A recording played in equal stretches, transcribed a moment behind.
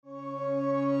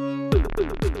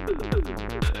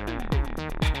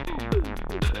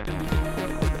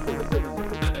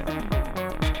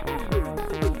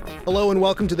Hello and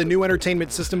welcome to the New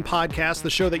Entertainment System podcast, the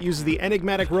show that uses the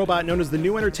enigmatic robot known as the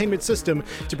New Entertainment System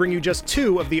to bring you just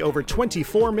 2 of the over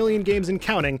 24 million games and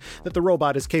counting that the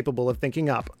robot is capable of thinking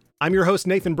up. I'm your host,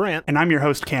 Nathan Brandt. And I'm your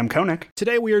host, Cam Koenig.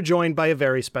 Today we are joined by a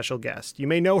very special guest. You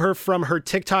may know her from her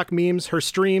TikTok memes, her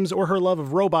streams, or her love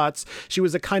of robots. She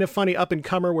was a Kind of Funny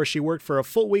up-and-comer where she worked for a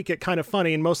full week at Kind of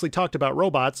Funny and mostly talked about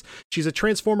robots. She's a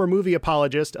Transformer movie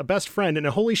apologist, a best friend, and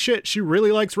holy shit, she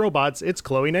really likes robots. It's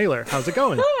Chloe Naylor. How's it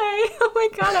going? Hi! Oh my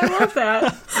god, I love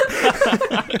that.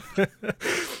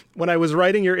 When I was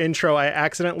writing your intro, I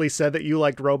accidentally said that you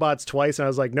liked robots twice, and I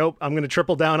was like, nope, I'm going to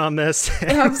triple down on this.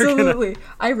 Absolutely.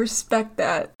 I respect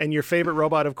that. And your favorite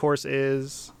robot, of course,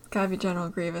 is... Gotta be General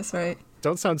Grievous, right?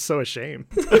 Don't sound so ashamed.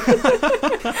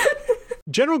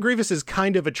 General Grievous is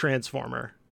kind of a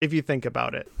Transformer, if you think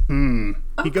about it.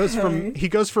 He goes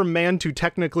from man to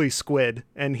technically squid,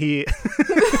 and he...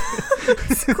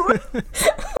 Squid.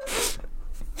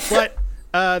 But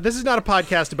this is not a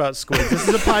podcast about squids. This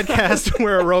is a podcast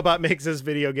where a robot makes us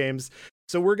video games.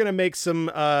 So we're gonna make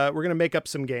up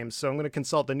some games. So I'm gonna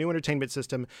consult the New Entertainment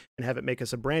System and have it make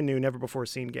us a brand new, never before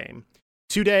seen game.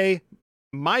 Today,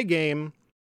 my game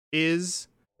is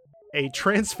a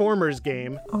Transformers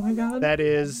game. Oh my god. That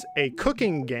is a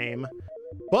cooking game,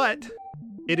 but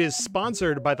it is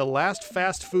sponsored by the last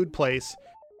fast food place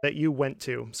that you went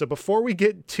to. So before we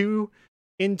get too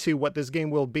into what this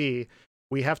game will be,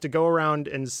 we have to go around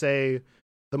and say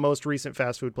the most recent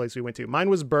fast food place we went to. Mine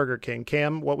was Burger King.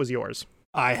 Cam, what was yours?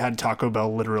 I had Taco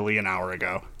Bell literally an hour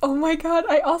ago. Oh my god,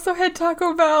 I also had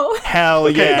Taco Bell. Hell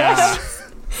yeah.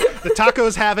 The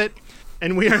tacos have it,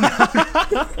 and we are not...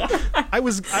 I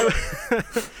was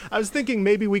thinking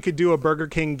maybe we could do a Burger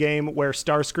King game where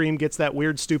Starscream gets that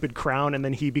weird, stupid crown, and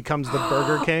then he becomes the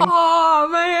Burger King. Oh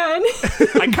man.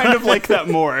 I kind of like that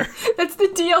more. That's the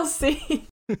DLC.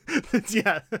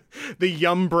 Yeah, the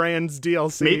Yum Brands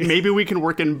DLC. Maybe we can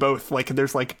work in both. Like,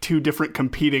 there's like 2 different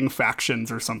competing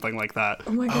factions or something like that.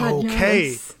 Oh my god, okay.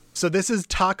 yes. So this is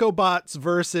Taco Bots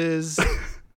versus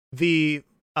the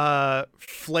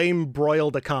Flame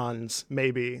Broiledicons,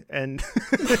 maybe. And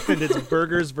it's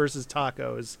burgers versus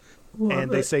tacos.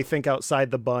 And they say think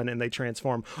outside the bun and they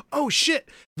transform. Oh shit!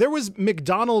 There was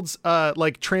McDonald's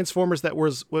like Transformers that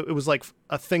was like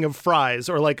a thing of fries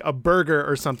or like a burger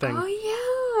or something. Oh yeah.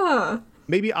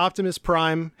 Maybe Optimus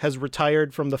Prime has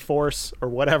retired from the Force or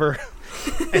whatever,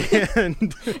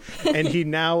 and he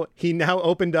now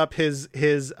opened up his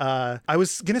I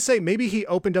was gonna say maybe he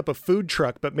opened up a food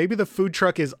truck, but maybe the food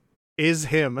truck is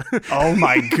him. Oh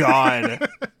my god.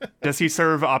 Does he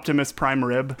serve Optimus Prime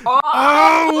rib?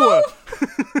 Oh!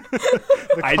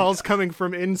 The call's coming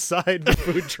from inside the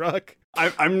food truck.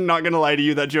 I'm not going to lie to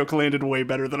you, that joke landed way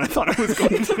better than I thought it was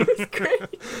going to. That was great.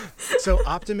 So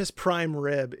Optimus Prime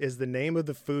rib is the name of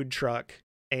the food truck,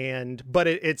 but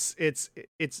it's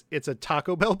a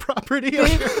Taco Bell property. They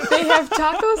have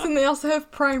tacos and they also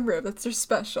have prime rib. That's their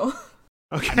special.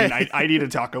 Okay. I mean, I'd eat a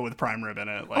taco with prime rib in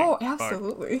it. Like, oh,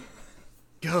 absolutely.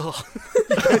 Ugh.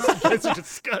 You guys are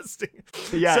disgusting.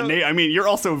 Yeah, So, Nate, I mean, you're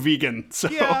also vegan, so...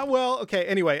 Yeah, well, okay.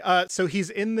 Anyway, so he's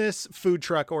in this food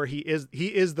truck, or he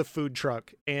is the food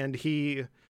truck, and he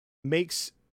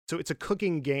makes... So it's a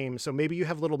cooking game, so maybe you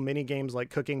have little mini games like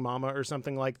Cooking Mama or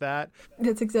something like that.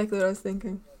 That's exactly what I was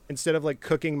thinking. Instead of like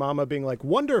Cooking Mama being like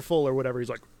wonderful or whatever, he's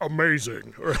like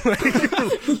amazing or like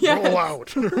Yes. roll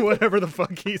out or whatever the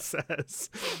fuck he says.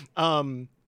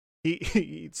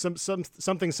 He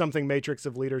something Matrix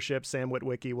of Leadership, Sam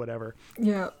Witwicky, whatever.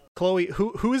 Yeah. Chloe,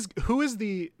 who is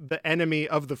the enemy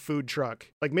of the food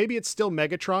truck? Like maybe it's still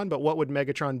Megatron, but what would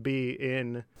Megatron be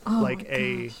in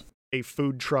a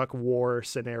food truck war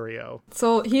scenario?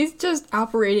 So he's just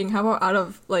operating, how about out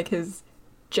of like his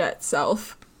jet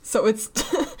self? So it's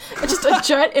just a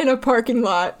jet in a parking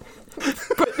lot,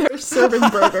 but they're serving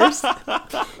burgers.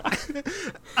 I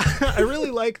really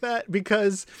like that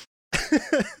because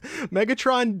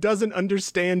Megatron doesn't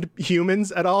understand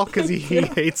humans at all because he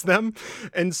hates them,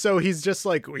 and so he's just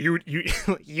like, you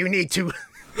need to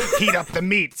heat up the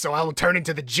meat, so I will turn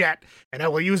into the jet, and I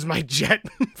will use my jet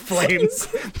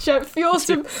flames. Jet fuel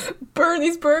to burn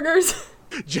these burgers.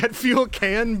 Jet fuel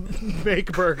can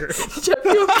make burgers. Jet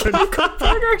fuel can cook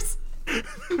burgers.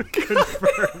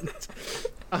 Confirmed.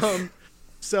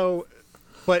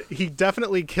 But he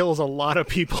definitely kills a lot of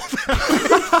people.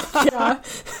 Yeah.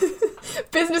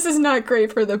 Business is not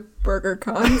great for the burger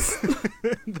cons.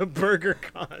 The burger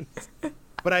cons.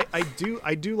 But I do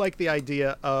like the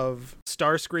idea of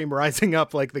Starscream rising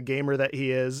up like the gamer that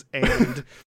he is and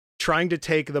trying to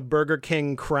take the Burger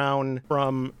King crown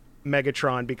from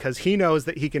Megatron because he knows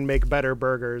that he can make better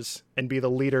burgers and be the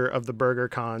leader of the Burger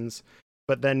Cons.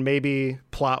 But then maybe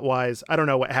plot-wise, I don't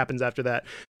know what happens after that.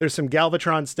 There's some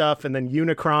Galvatron stuff, and then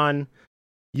Unicorn,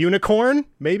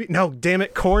 maybe? No, damn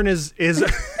it, corn is corn's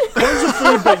a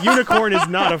food, but unicorn is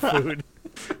not a food.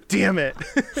 Damn it.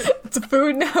 It's a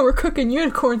food now. We're cooking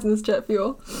unicorns in this jet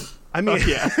fuel. I mean,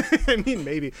 yeah. I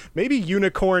mean, maybe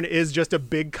unicorn is just a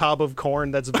big cob of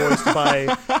corn that's voiced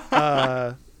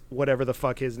by whatever the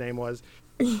fuck his name was.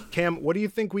 Cam, what do you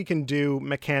think we can do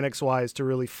mechanics-wise to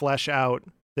really flesh out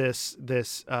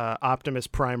this Optimus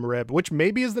Prime rib, which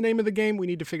maybe is the name of the game? We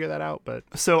need to figure that out. But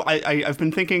so I've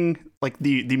been thinking like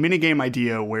the minigame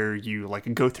idea where you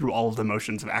like go through all of the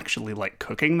motions of actually like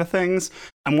cooking the things.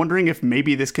 I'm wondering if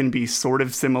maybe this can be sort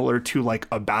of similar to like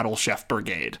a Battle Chef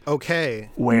Brigade. Okay.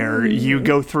 Where you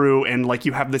go through and like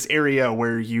you have this area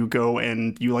where you go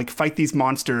and you like fight these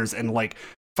monsters and like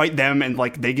fight them, and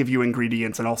like they give you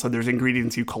ingredients, and also there's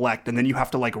ingredients you collect, and then you have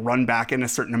to like run back in a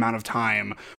certain amount of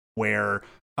time where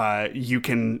you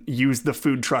can use the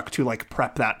food truck to like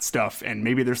prep that stuff, and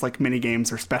maybe there's like mini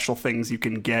games or special things you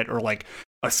can get, or like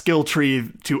a skill tree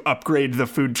to upgrade the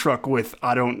food truck with,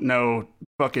 I don't know,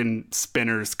 fucking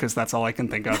spinners, because that's all I can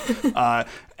think of.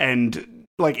 And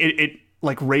like it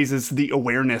like raises the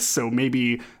awareness, so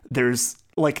maybe there's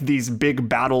like these big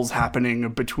battles happening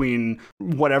between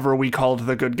whatever we called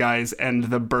the good guys and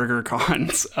the Burger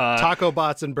Cons. Taco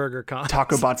Bots and Burger Cons.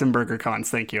 Taco Bots and Burger Cons,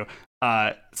 thank you.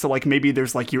 So like maybe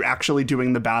there's like you're actually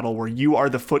doing the battle where you are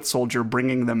the foot soldier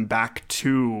bringing them back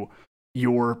to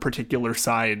your particular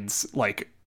side's like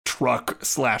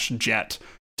truck/jet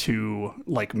to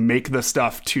like make the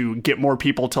stuff to get more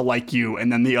people to like you,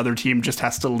 and then the other team just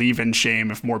has to leave in shame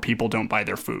if more people don't buy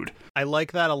their food. I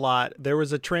like that a lot. There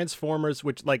was a Transformers,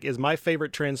 which like is my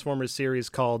favorite Transformers series,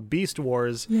 called Beast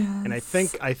Wars. Yes. And I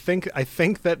think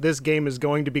that this game is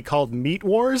going to be called Meat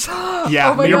Wars.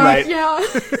 Yeah, oh you're God, right. Yeah.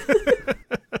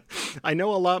 I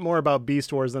know a lot more about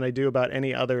Beast Wars than I do about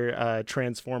any other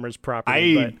Transformers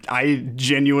property. I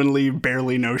genuinely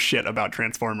barely know shit about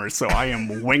Transformers, so I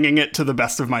am winging it to the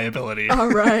best of my ability. All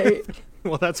right.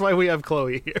 Well, that's why we have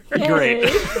Chloe here. Great.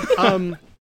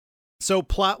 So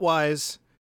plot-wise,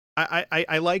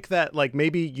 I like that. Like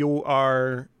maybe you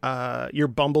are you're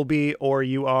Bumblebee, or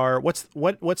you are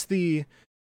what's the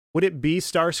would it be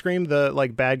Starscream, the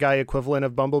like bad guy equivalent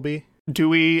of Bumblebee? Do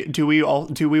we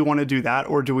want to do that,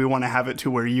 or do we want to have it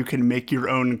to where you can make your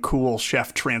own cool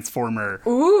chef transformer?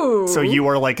 Ooh. So you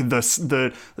are like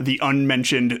the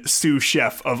unmentioned sous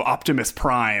chef of Optimus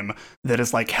Prime that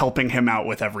is like helping him out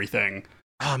with everything.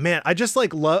 Oh man, I just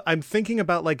like love. I'm thinking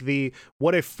about like the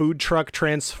what a food truck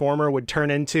transformer would turn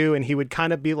into, and he would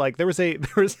kind of be like there was a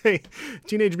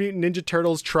Teenage Mutant Ninja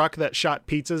Turtles truck that shot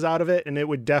pizzas out of it, and it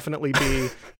would definitely be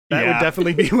that would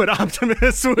definitely be what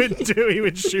Optimus would do. He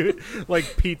would shoot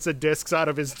like pizza discs out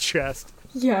of his chest.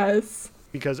 Yes.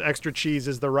 Because extra cheese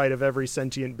is the right of every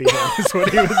sentient being, is what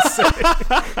he would say.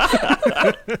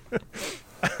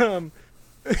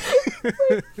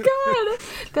 God,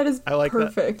 that is I like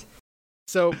perfect. That.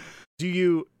 So,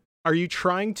 are you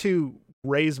trying to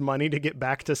raise money to get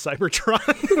back to Cybertron?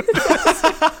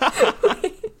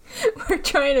 We're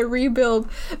trying to rebuild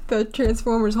the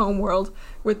Transformers homeworld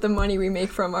with the money we make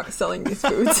from selling these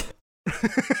foods.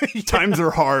 Times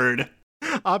are hard.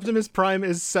 Optimus Prime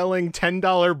is selling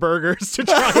 $10 burgers to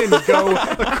try and go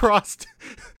across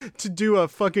to do a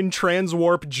fucking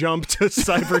transwarp jump to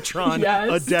Cybertron. Yes.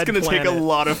 A dead It's gonna planet. take a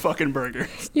lot of fucking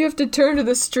burgers. You have to turn to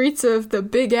the streets of the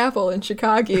Big Apple in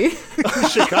Chicago.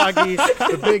 Chicago,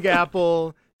 the Big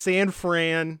Apple, San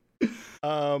Fran,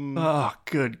 Oh,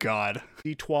 good God.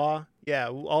 Detroit. Yeah,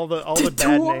 all the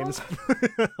bad names.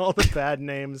 All the bad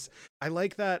names. I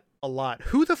like that a lot.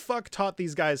 Who the fuck taught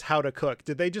these guys how to cook?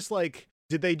 Did they just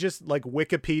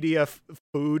Wikipedia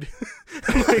food?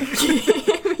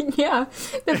 Yeah,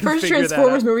 the first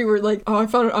Transformers movie were like, oh, I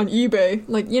found it on eBay.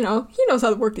 Like, he knows how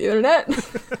to work the internet.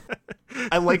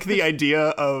 I like the idea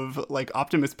of like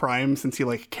Optimus Prime, since he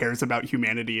like cares about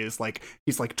humanity, is like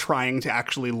he's like trying to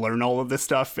actually learn all of this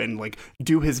stuff and like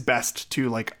do his best to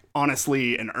like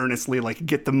honestly and earnestly like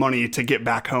get the money to get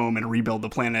back home and rebuild the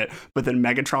planet. But then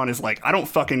Megatron is like, I don't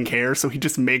fucking care, so he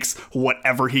just makes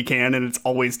whatever he can, and it's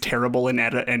always terrible and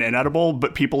inedible,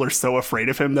 but people are so afraid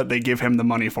of him that they give him the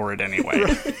money for it anyway.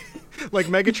 Right. Like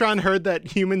Megatron heard that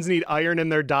humans need iron in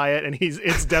their diet, and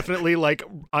it's definitely like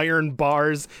iron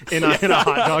bars in a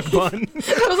hot dog bun.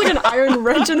 It was like an iron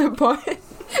wrench in a bun.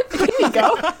 Here you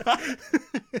go.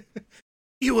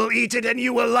 You will eat it and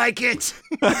you will like it.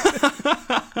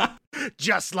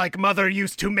 Just like Mother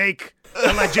used to make,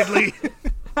 allegedly.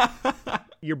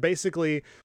 You're basically,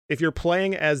 if you're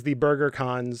playing as the Burger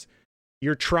Cons,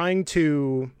 you're trying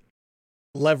to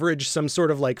leverage some sort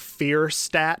of like fear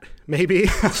stat, maybe.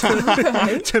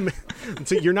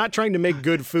 You're not trying to make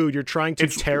good food. You're trying to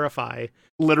terrify.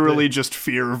 Literally just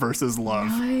fear versus love.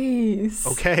 Nice.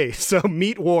 Okay, so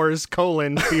Meat Wars,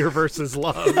 fear versus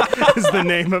love is the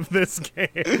name of this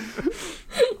game.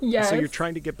 Yes. So you're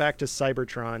trying to get back to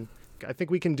Cybertron. I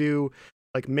think we can do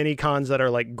like mini cons that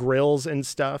are like grills and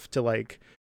stuff to like,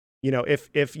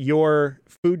 if your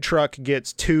food truck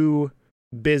gets too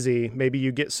busy, maybe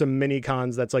you get some mini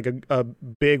cons that's like a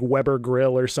big Weber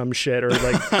grill or some shit, or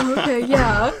like okay,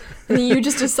 yeah. And then you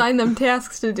just assign them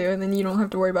tasks to do, and then you don't have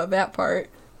to worry about that part.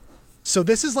 So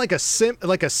this is like a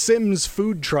Sims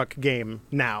food truck game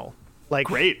now. Like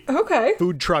Great. Okay.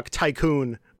 Food Truck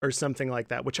Tycoon or something like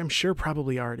that, which I'm sure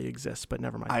probably already exists, but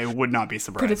never mind. I would not be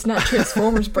surprised. But it's not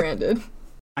Transformers branded.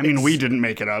 I mean, we didn't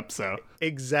make it up, so.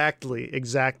 Exactly.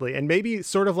 And maybe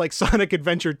sort of like Sonic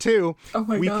Adventure 2, Oh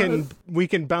my God. we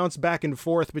can bounce back and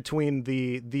forth between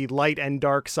the light and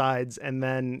dark sides, and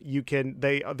then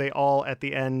they all at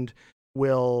the end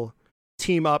will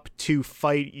team up to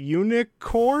fight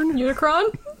Unicorn?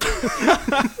 Unicron?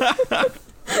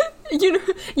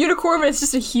 Unicorn, but it's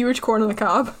just a huge corn on the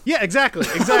cob. Yeah, exactly.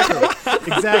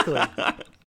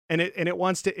 And it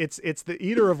wants to it's the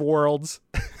eater of worlds.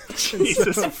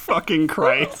 Jesus fucking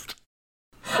Christ.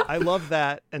 I love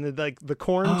that. And then, like, the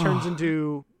corn turns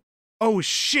into, oh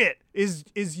shit, is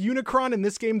Unicron in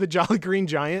this game the Jolly Green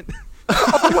Giant?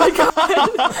 Oh my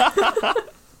God.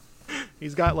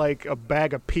 He's got like a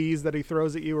bag of peas that he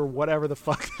throws at you, or whatever the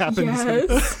fuck happens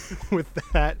Yes. with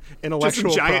that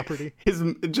intellectual property. His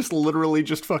just literally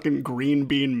just fucking green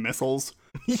bean missiles.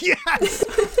 Yes.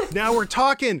 Now we're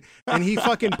talking. And he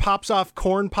fucking pops off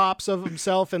corn pops of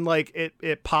himself, and like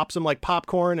it pops him like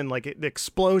popcorn, and like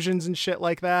explosions and shit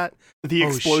like that. The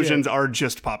explosions shit. are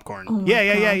just popcorn. Oh my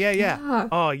Yeah. God.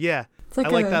 Oh yeah. Like I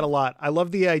like that a lot. I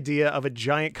love the idea of a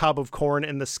giant cob of corn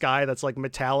in the sky that's like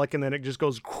metallic, and then it just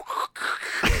goes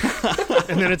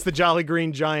and then it's the Jolly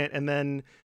Green Giant, and then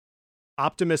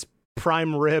Optimus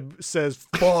Prime Rib says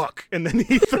fuck, and then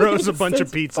he throws a bunch of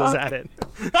pizzas at it.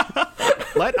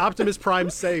 Let Optimus Prime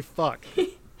say fuck.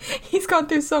 He's gone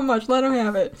through so much. Let him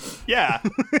have it. Yeah.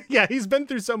 Yeah, he's been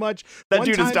through so much. That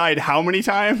dude has died how many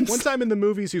times? One time in the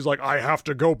movies, he's like, I have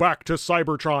to go back to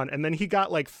Cybertron. And then he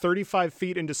got like 35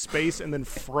 feet into space and then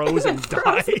froze and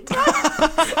died. It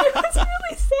was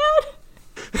really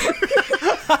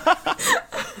sad.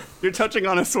 You're touching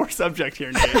on a sore subject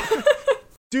here, Nate.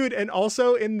 Dude, and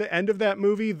also in the end of that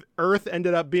movie, Earth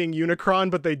ended up being Unicron,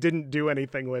 but they didn't do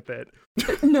anything with it.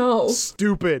 No.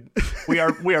 Stupid. We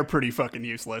are pretty fucking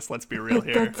useless, let's be real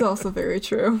here. That's also very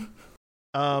true.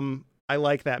 I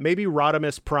like that. Maybe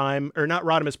Rodimus Prime, or not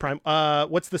Rodimus Prime.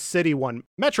 What's the city one?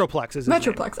 Metroplex is his name.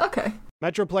 Metroplex, okay.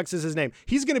 Metroplex is his name.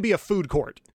 He's going to be a food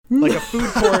court. Like a food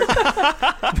court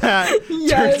that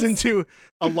turns into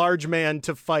a large man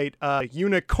to fight a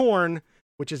unicorn,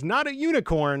 which is not a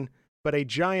unicorn, but a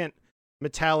giant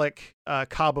metallic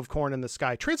cob of corn in the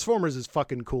sky. Transformers is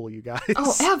fucking cool, you guys.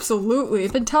 Oh, absolutely.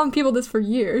 I've been telling people this for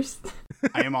years.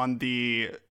 I am on the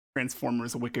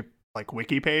Transformers wiki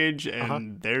page,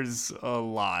 and there's a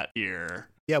lot here.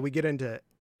 Yeah, we get into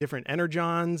different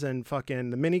energons and fucking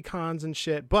the mini cons and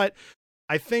shit, but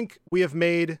I think we have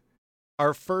made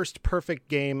our first perfect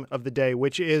game of the day,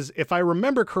 which is, if I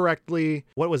remember correctly,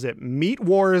 what was it? Meat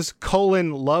Wars :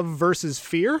 Love versus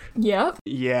Fear? Yep.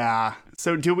 Yeah.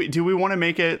 So do we want to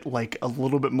make it like a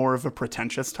little bit more of a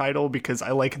pretentious title, because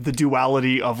I like the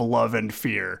duality of love and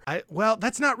fear. Well,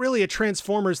 that's not really a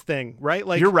Transformers thing, right?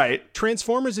 Like, you're right.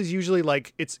 Transformers is usually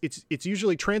like it's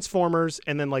usually Transformers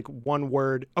and then like one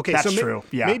word. Okay, that's so true.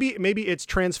 Yeah. Maybe it's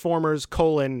Transformers :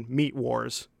 Meat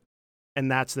Wars, and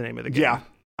that's the name of the game. Yeah.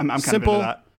 I'm kind simple, of into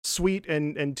that. Sweet,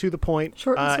 and to the point.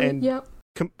 Short and sweet, and yep.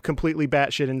 Completely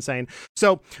batshit insane.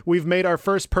 So we've made our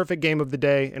first perfect game of the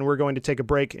day, and we're going to take a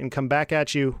break and come back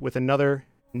at you with another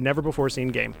never-before-seen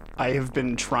game. I have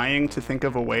been trying to think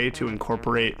of a way to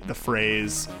incorporate the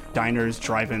phrase diners,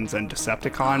 drive-ins, and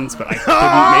Decepticons, but I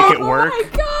couldn't make it work. Oh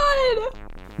my God!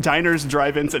 Diners,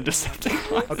 drive-ins, and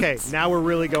Decepticons. Okay, now we're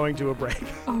really going to a break.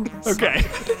 Oh, Okay.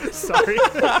 Sorry.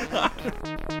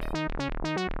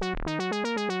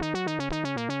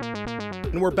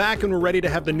 And we're back, and we're ready to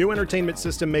have the new entertainment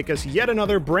system make us yet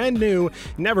another brand new,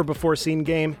 never-before-seen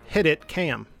game. Hit it,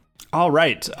 Cam. All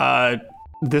right.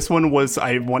 This one was,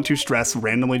 I want to stress,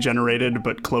 randomly generated,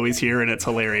 but Chloe's here, and it's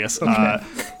hilarious. Okay.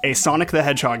 A Sonic the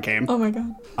Hedgehog game. Oh my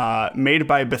God. Made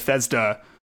by Bethesda,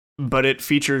 but it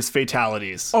features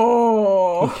fatalities.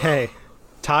 Oh. Okay.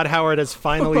 Todd Howard has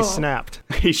finally snapped.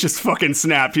 He's just fucking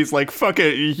snapped. He's like, fuck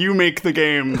it, you make the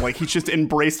game. Like, he's just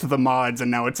embraced the mods, and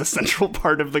now it's a central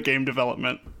part of the game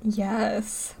development.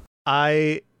 Yes.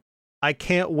 I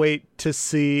can't wait to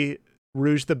see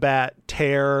Rouge the Bat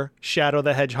tear Shadow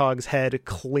the Hedgehog's head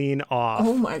clean off.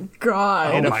 Oh my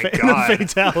god. In a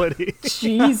fatality.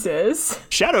 Jesus.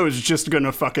 Shadow is just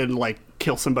gonna fucking, like,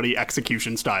 kill somebody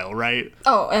execution style, right?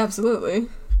 Oh, absolutely.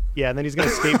 Yeah, and then he's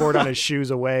gonna skateboard on his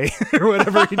shoes away or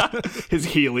whatever he does. His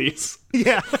Heelys.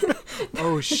 Yeah.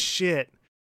 Oh shit.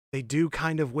 They do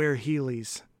kind of wear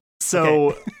Heelys.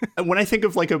 So when I think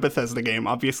of like a Bethesda game,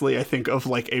 obviously I think of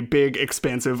like a big,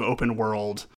 expansive open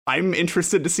world. I'm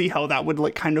interested to see how that would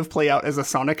like kind of play out as a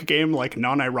Sonic game, like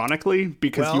non-ironically,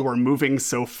 because you are moving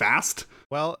so fast.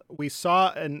 Well, we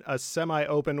saw a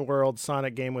semi-open world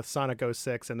Sonic game with Sonic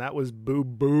 06, and that was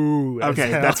boo-boo.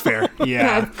 Okay, that's fair.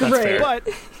 Yeah, that's great. fair.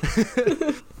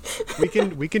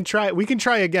 But we can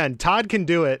try again. Todd can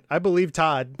do it. I believe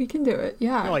Todd. We can do it.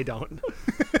 Yeah. No, I don't.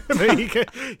 But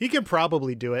he can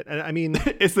probably do it. And I mean,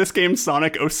 is this game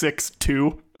Sonic 06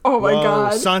 2? Oh my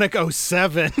god. Sonic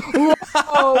 07.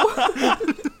 Whoa.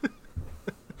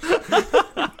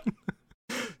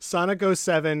 Sonic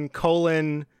 07 :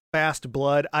 Fast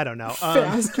Blood. I don't know.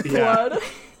 Fast Blood.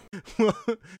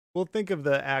 We'll think of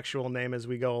the actual name as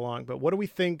we go along. But what do we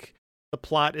think the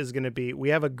plot is going to be? We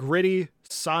have a gritty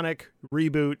Sonic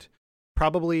reboot,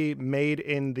 probably made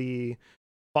in the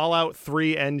Fallout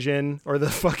 3 engine or the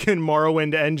fucking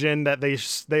Morrowind engine that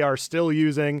they are still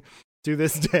using to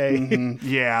this day. Mm-hmm.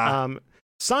 Yeah.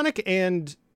 Sonic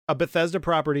and a Bethesda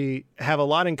property have a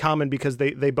lot in common because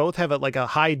they both have a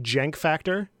high jank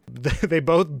factor. They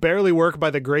both barely work by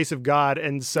the grace of God,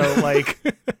 and so like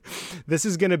this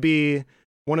is going to be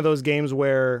one of those games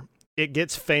where it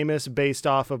gets famous based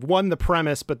off of the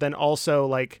premise, but then also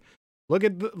like look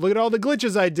at all the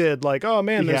glitches I did. Like, oh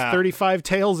man, there's 35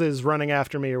 Tailses running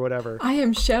after me or whatever. I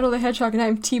am Shadow the Hedgehog, and I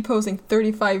am T-posing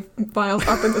 35 miles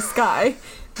up in the sky.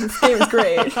 This game is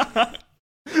great.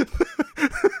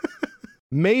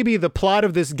 Maybe the plot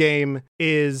of this game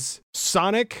is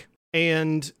Sonic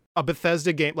and a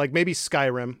Bethesda game, like maybe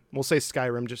Skyrim. We'll say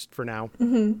Skyrim just for now.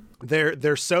 Mm-hmm.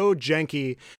 They're so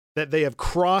janky that they have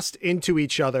crossed into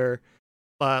each other,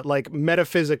 like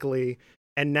metaphysically,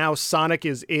 and now Sonic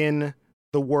is in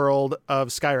the world of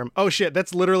Skyrim. Oh shit,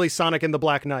 that's literally Sonic and the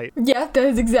Black Knight. Yeah, that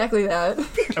is exactly that.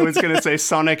 I was gonna say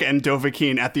Sonic and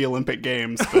Dovahkiin at the Olympic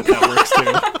Games, but that works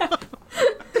too.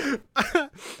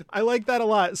 I like that a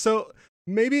lot. So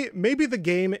maybe the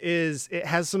game it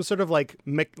has some sort of like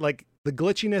the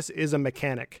glitchiness is a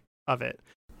mechanic of it.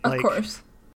 Of course.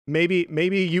 Maybe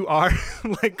you are,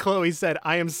 like Chloe said,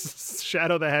 I am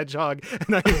Shadow the Hedgehog,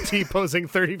 and I am T-posing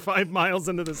 35 miles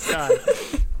into the sky.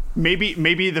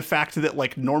 Maybe the fact that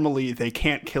like normally they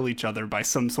can't kill each other by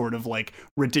some sort of like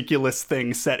ridiculous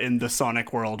thing set in the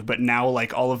Sonic world, but now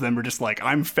like all of them are just like,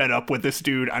 I'm fed up with this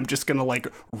dude, I'm just gonna like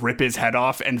rip his head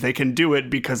off, and they can do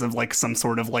it because of like some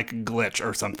sort of like glitch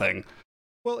or something.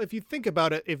 Well, if you think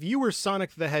about it, if you were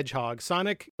Sonic the Hedgehog,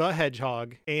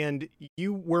 and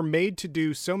you were made to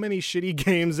do so many shitty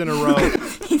games in a row.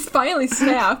 He's finally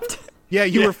snapped. Yeah,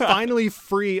 you were finally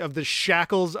free of the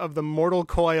shackles of the mortal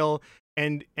coil,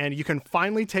 and you can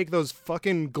finally take those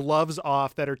fucking gloves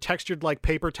off that are textured like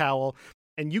paper towel,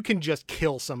 and you can just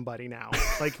kill somebody now.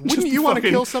 Like, wouldn't you want to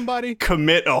kill somebody?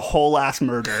 Commit a whole ass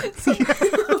murder.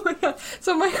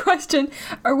 So my question,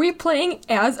 are we playing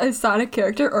as a Sonic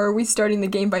character, or are we starting the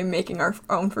game by making our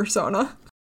own persona?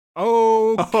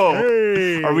 Okay.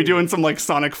 Oh, are we doing some like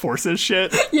Sonic Forces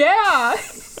shit? Yeah.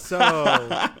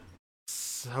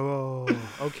 So,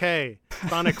 okay.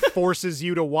 Sonic forces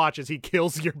you to watch as he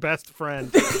kills your best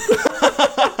friend.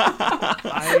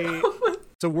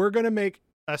 So we're going to make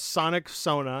a Sonic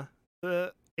Sona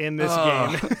in this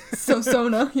game. So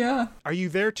Sona, yeah. Are you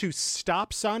there to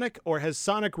stop Sonic, or has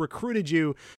Sonic recruited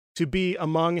you to be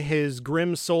among his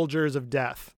grim soldiers of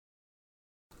death?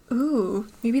 Ooh,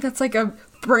 maybe that's like a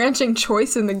branching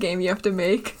choice in the game you have to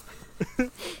make.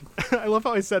 I love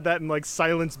how I said that and like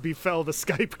silence befell the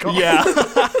Skype call. Yeah.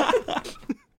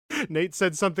 Nate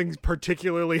said something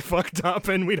particularly fucked up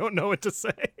and we don't know what to say.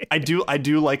 I do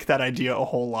like that idea a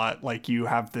whole lot. Like you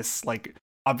have this like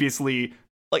obviously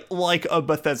like a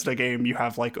Bethesda game, you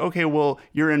have like, okay, well,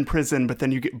 you're in prison, but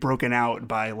then you get broken out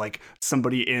by like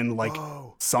somebody in like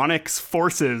Sonic's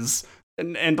forces.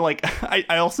 And like,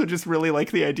 I also just really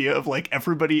like the idea of like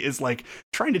everybody is like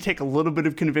trying to take a little bit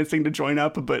of convincing to join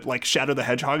up, but like Shadow the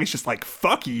Hedgehog is just like,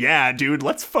 fuck yeah, dude,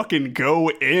 let's fucking go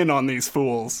in on these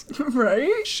fools.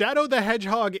 Right? Shadow the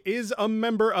Hedgehog is a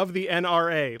member of the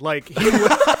NRA. Like,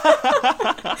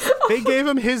 he They gave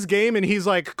him his game and he's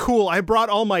like, cool, I brought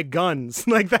all my guns.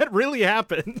 Like, that really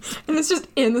happened. And it's just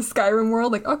in the Skyrim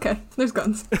world, like, okay, there's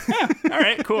guns. Yeah, all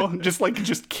right, cool.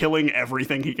 Just killing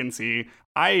everything he can see.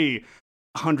 I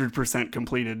 100%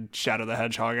 completed Shadow the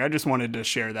Hedgehog. I just wanted to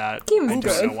share that. Game was I don't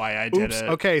good. know why I did it.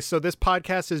 Okay, so this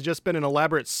podcast has just been an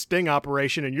elaborate sting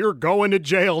operation and you're going to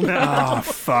jail now. Oh,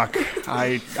 fuck.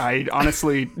 I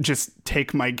honestly just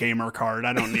take my gamer card.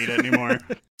 I don't need it anymore.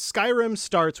 Skyrim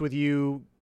starts with you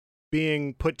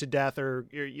being put to death, or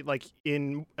you're, like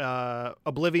in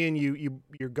Oblivion,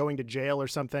 you're going to jail or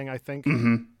something, I think.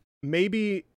 Mm-hmm.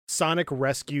 Maybe Sonic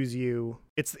rescues you.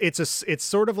 It's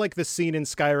sort of like the scene in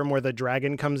Skyrim where the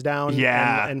dragon comes down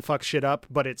and fucks shit up,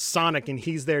 but it's Sonic and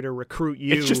he's there to recruit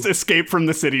you. It's just Escape from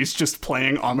the Cities just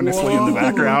playing ominously in the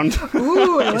background.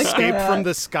 Ooh, I like Escape that. from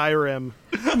the Skyrim.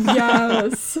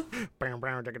 Yes.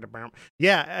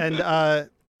 Yeah, and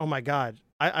oh my god.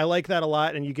 I like that a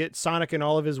lot, and you get Sonic and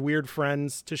all of his weird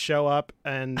friends to show up,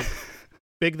 and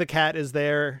Big the Cat is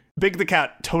there. Big the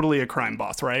Cat, totally a crime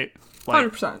boss, right? Like,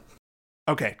 100%.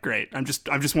 Okay, great. I just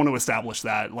want to establish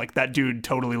that. Like, that dude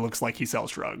totally looks like he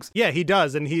sells drugs. Yeah, he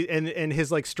does, and and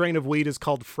his like strain of weed is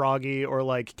called Froggy, or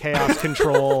like Chaos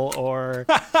Control, or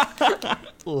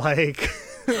like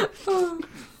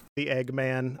the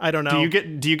Eggman. I don't know.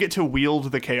 Do you get to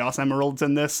wield the Chaos Emeralds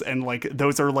in this, and like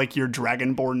those are like your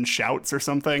Dragonborn shouts or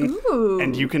something? Ooh.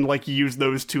 And you can like use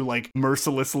those to like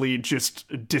mercilessly just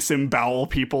disembowel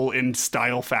people in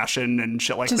style fashion and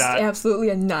shit like Just that. absolutely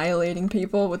annihilating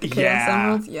people with the Chaos Yeah.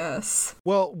 Emeralds. Yes.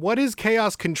 Well, what is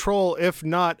Chaos Control if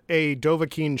not a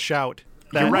Dovahkiin shout?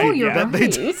 You're right, Oh, you're yeah. right.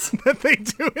 That they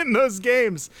do in those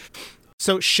games.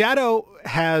 So Shadow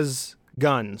has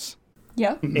guns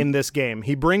Yeah. in this game.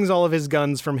 He brings all of his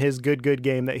guns from his good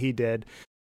game that he did,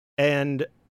 and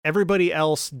everybody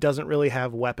else doesn't really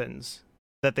have weapons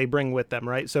that they bring with them,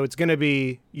 right? So it's going to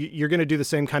be, you're going to do the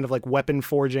same kind of like weapon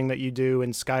forging that you do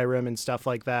in Skyrim and stuff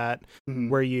like that,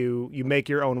 where you make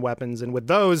your own weapons, and with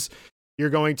those you're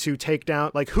going to take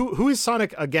down, like, who is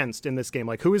Sonic against in this game?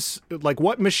 Like,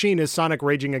 what machine is Sonic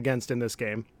raging against in this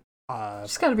game?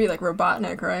 Just gotta be like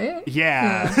Robotnik, right?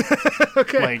 Yeah.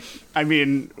 Okay. Like, I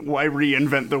mean, why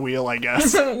reinvent the wheel, I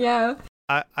guess? Yeah.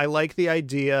 I like the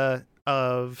idea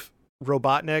of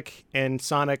Robotnik and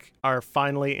Sonic are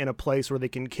finally in a place where they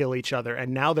can kill each other,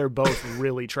 and now they're both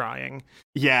really trying.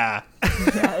 Yeah.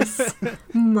 Yes.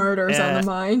 Murders on the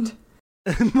mind.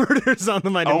 Murders on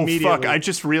the mind immediately. Oh, fuck. I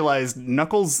just realized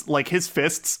Knuckles, like, his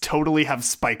fists totally have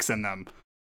spikes in them.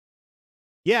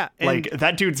 Yeah. And Like,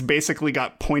 that dude's basically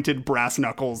got pointed brass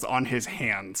knuckles on his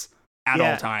hands at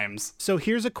all times. so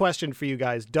here's a question for you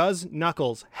guys. Does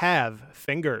Knuckles have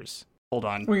fingers? Hold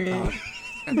on. Wait.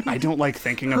 I don't like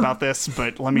thinking about this,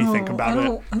 but let me think about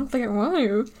it. I don't think I want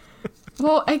to.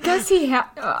 Well, I guess he had.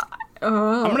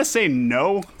 I'm gonna say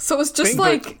no. So it's just Finger-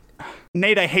 like.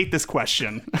 Nate, I hate this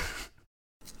question.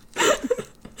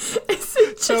 Is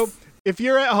it just, So if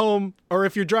you're at home or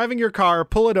if you're driving your car,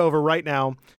 pull it over right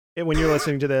now when you're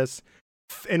listening to this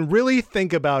and really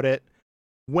think about it.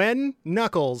 When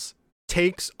Knuckles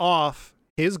takes off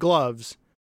his gloves,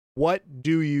 what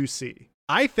do you see?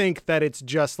 I think that it's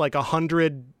just like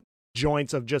 100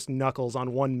 joints of just Knuckles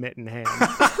on one mitten hand.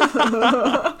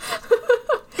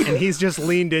 And he's just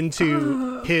leaned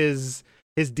into his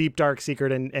deep dark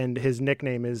secret, and his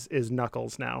nickname is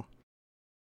Knuckles now.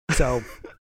 So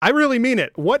I really mean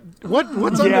it. What's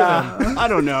under them? I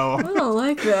don't know. I don't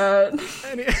like that.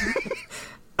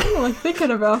 I don't like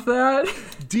thinking about that.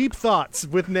 Deep thoughts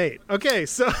with Nate. Okay,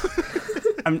 so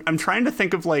I'm trying to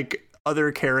think of like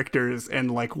other characters and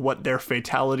like what their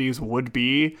fatalities would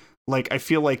be. Like, I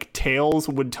feel like Tails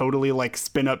would totally like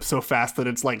spin up so fast that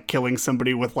it's like killing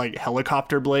somebody with like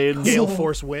helicopter blades. Gale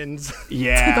Force winds.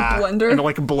 Yeah. The blender. And it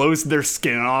like blows their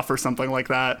skin off or something like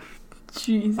that.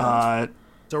 Jesus.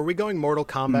 So are we going Mortal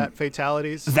Kombat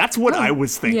fatalities? That's what I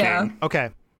was thinking. Yeah. Okay.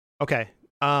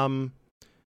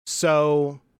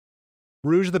 So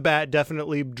Rouge the Bat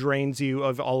definitely drains you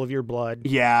of all of your blood.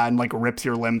 Yeah, and like rips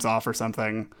your limbs off or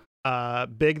something.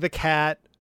 Big the Cat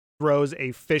throws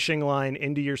a fishing line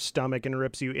into your stomach and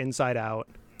rips you inside out.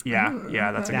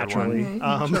 Yeah, that's a Naturally. good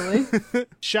one. Okay, naturally.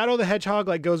 Shadow the Hedgehog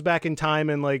like goes back in time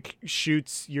and like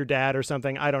shoots your dad or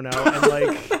something. I don't know. And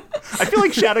like I feel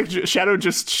like Shadow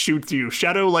just shoots you.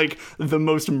 Shadow, like, the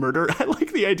most murder. I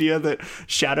like the idea that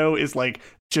Shadow is like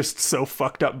just so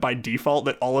fucked up by default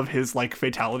that all of his like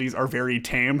fatalities are very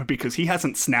tame because he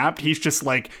hasn't snapped. He's just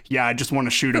like, yeah, I just want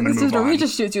to shoot him and move on. He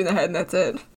just shoots you in the head and that's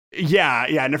it. Yeah,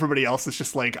 and everybody else is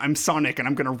just like, I'm Sonic and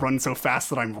I'm gonna run so fast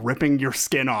that I'm ripping your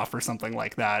skin off or something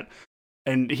like that.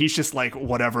 And he's just like,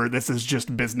 whatever, this is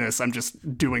just business. I'm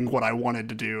just doing what I wanted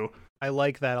to do. I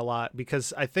like that a lot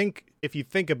because I think if you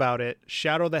think about it,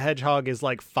 Shadow the Hedgehog is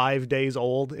like 5 days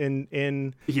old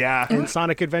in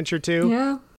Sonic Adventure 2.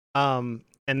 Yeah.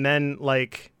 And then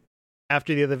like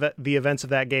after the events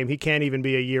of that game, he can't even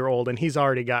be a year old and he's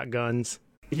already got guns.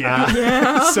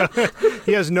 Yeah. So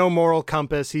he has no moral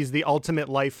compass. He's the ultimate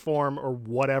life form or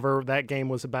whatever that game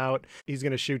was about. He's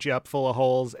going to shoot you up full of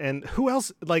holes. And who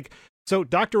else like so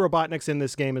Dr. Robotnik's in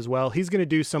this game as well. He's going to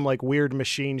do some like weird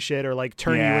machine shit or like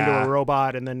turn you into a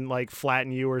robot and then like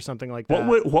flatten you or something like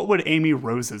that. What would Amy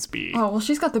Rose's be? Oh, well,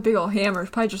 she's got the big old hammer.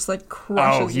 Probably just like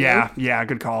crushes you. Yeah,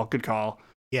 good call.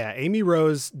 Yeah, Amy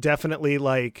Rose definitely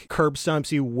like curb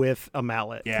stomps you with a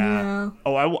mallet. Yeah.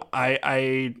 Oh,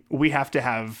 we have to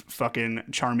have fucking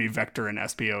Charmy, Vector, and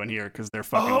SPO in here because they're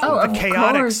fucking of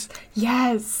chaotics. Course.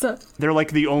 Yes. They're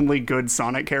like the only good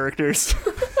Sonic characters.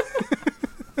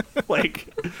 Like,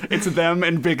 it's them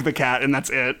and Big the Cat, and that's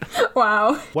it.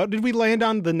 Wow. What did we land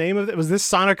on the name of it? Was this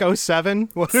Sonic 07?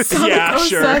 Sonic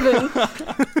 07.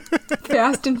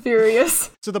 Fast and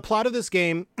Furious. So the plot of this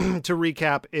game, to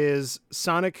recap, is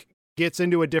Sonic gets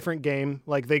into a different game.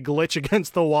 Like, they glitch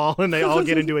against the wall, and they all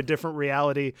get into a different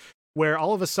reality, where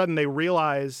all of a sudden they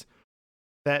realize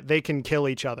that they can kill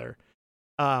each other.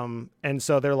 And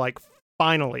so they're like,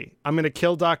 finally, I'm going to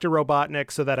kill Dr.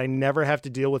 Robotnik so that I never have to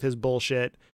deal with his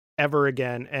bullshit ever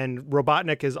again. And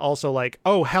Robotnik is also like,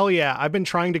 oh hell yeah, I've been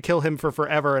trying to kill him for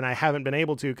forever and I haven't been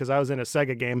able to because I was in a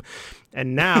Sega game,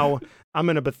 and now I'm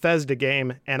in a Bethesda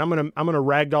game and I'm gonna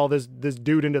ragdoll this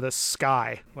dude into the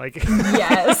sky. Like,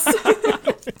 yes.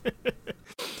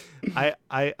 I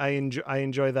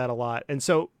enjoy that a lot. And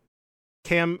so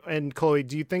Cam and Chloe,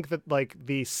 do you think that like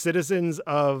the citizens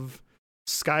of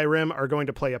Skyrim are going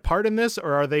to play a part in this,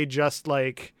 or are they just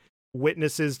like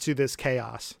witnesses to this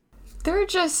chaos? They're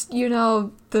just,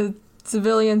 the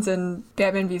civilians in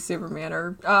Batman v Superman,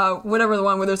 or whatever the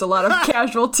one where there's a lot of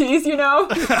casualties, Yeah,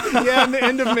 and the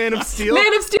end of Man of Steel.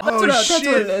 Man of Steel, that's what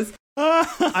it is.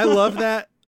 I love that.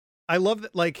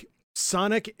 Like,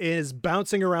 Sonic is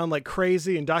bouncing around like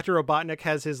crazy, and Dr. Robotnik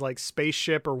has his like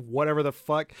spaceship or whatever the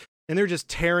fuck, and they're just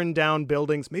tearing down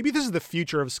buildings. Maybe this is the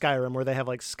future of Skyrim, where they have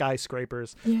like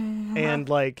skyscrapers. Yeah. And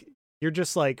like, you're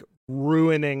just like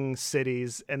ruining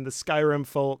cities, and the Skyrim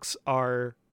folks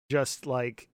are just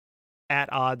like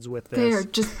at odds with this. They're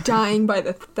just dying by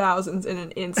the thousands in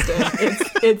an instant.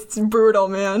 It's brutal,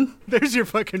 man. There's your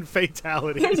fucking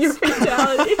fatalities. There's your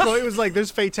fatality. Well, it was like,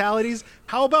 there's fatalities.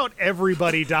 How about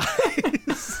everybody dies?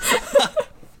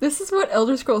 This is what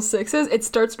Elder Scrolls 6 is. It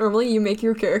starts normally, you make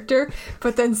your character,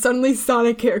 but then suddenly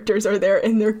Sonic characters are there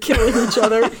and they're killing each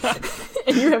other,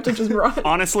 and you have to just run.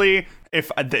 Honestly, if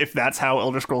that's how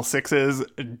Elder Scrolls 6 is,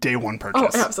 day one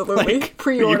purchase. Oh, absolutely. Like,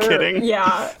 Pre-order. Are you kidding?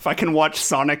 Yeah. If I can watch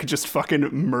Sonic just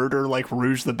fucking murder like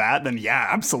Rouge the Bat, then yeah,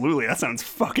 absolutely. That sounds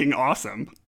fucking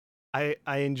awesome. I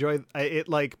enjoy it.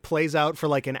 Like, plays out for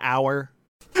like an hour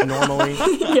normally.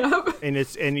 Yep. And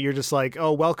you're just like,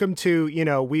 oh, welcome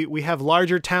to, we have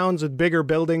larger towns with bigger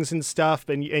buildings and stuff,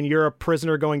 and you're a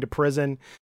prisoner going to prison,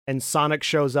 and Sonic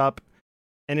shows up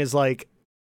and is like,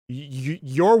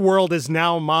 your world is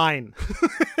now mine.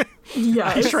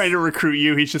 Yeah. He's trying to recruit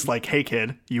you. He's just like, hey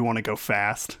kid, you want to go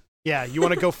fast? Yeah, you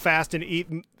want to go fast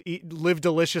and live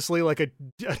deliciously like a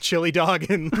chili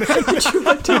dog, and You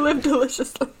like to live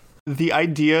deliciously. The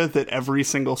idea that every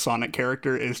single Sonic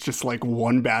character is just like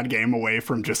one bad game away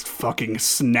from just fucking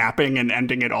snapping and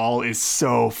ending it all is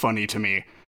so funny to me.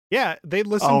 Yeah, they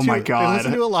listen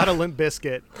to a lot of Limp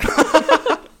Bizkit.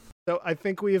 So I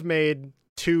think we have made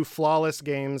 2 flawless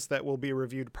games that will be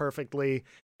reviewed perfectly,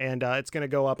 and it's going to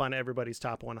go up on everybody's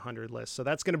top 100 list. So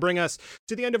that's going to bring us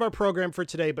to the end of our program for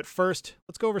today. But first,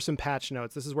 let's go over some patch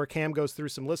notes. This is where Cam goes through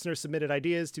some listener-submitted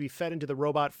ideas to be fed into the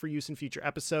robot for use in future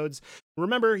episodes.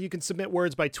 Remember, you can submit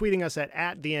words by tweeting us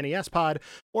at the NESPod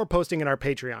or posting in our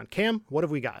Patreon. Cam, what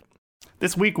have we got?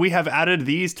 This week, we have added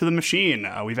these to the machine.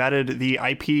 We've added the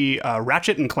IP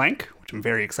Ratchet and Clank, which I'm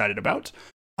very excited about.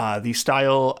 The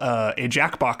style, a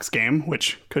Jackbox game,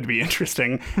 which could be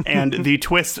interesting, and the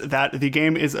twist that the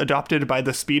game is adopted by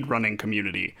the speedrunning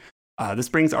community. This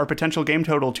brings our potential game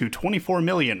total to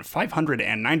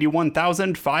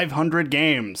 24,591,500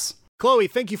 games. Chloe,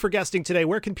 thank you for guesting today.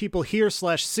 Where can people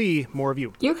hear/see more of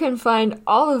you? You can find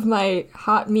all of my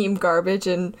hot meme garbage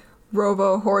and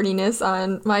robo horniness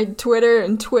on my Twitter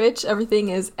and Twitch. Everything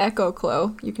is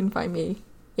EchoClo. You can find me,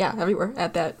 everywhere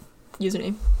at that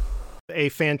username. A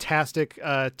fantastic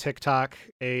TikTok,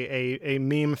 a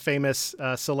meme famous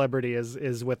celebrity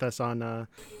is with us on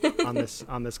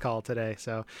this call today.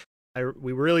 So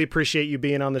we really appreciate you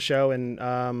being on the show, and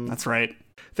that's right.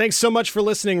 Thanks so much for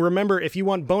listening. Remember, if you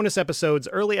want bonus episodes,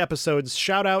 early episodes,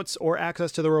 shout-outs, or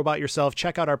access to the robot yourself,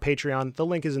 check out our Patreon. The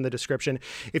link is in the description.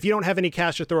 If you don't have any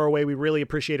cash to throw our way, we really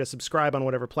appreciate a subscribe on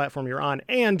whatever platform you're on,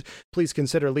 and please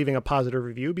consider leaving a positive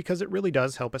review because it really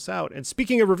does help us out. And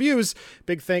speaking of reviews,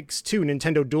 big thanks to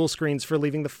Nintendo Dual Screens for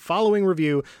leaving the following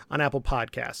review on Apple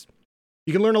Podcasts.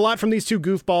 You can learn a lot from these two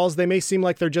goofballs. They may seem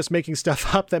like they're just making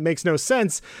stuff up that makes no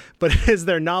sense, but it is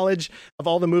their knowledge of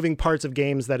all the moving parts of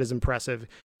games that is impressive.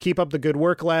 Keep up the good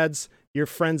work, lads. Your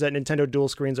friends at Nintendo Dual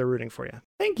Screens are rooting for you.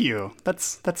 Thank you.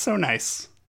 That's so nice.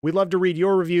 We'd love to read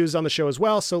your reviews on the show as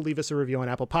well, so leave us a review on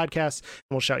Apple Podcasts, and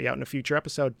we'll shout you out in a future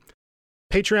episode.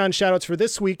 Patreon shoutouts for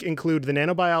this week include The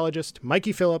Nanobiologist,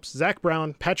 Mikey Phillips, Zach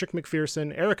Brown, Patrick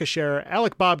McPherson, Erica Scherer,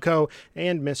 Alec Bobco,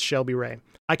 and Miss Shelby Ray.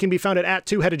 I can be found at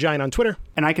Two-Headed Giant on Twitter.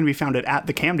 And I can be found at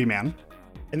The Camdy Man.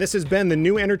 And this has been the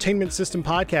New Entertainment System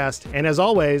Podcast. And as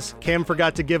always, Cam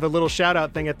forgot to give a little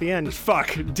shout-out thing at the end.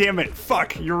 Fuck. Damn it.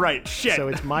 Fuck. You're right. Shit. So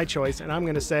it's my choice, and I'm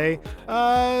going to say,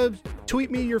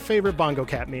 tweet me your favorite Bongo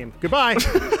Cat meme. Goodbye.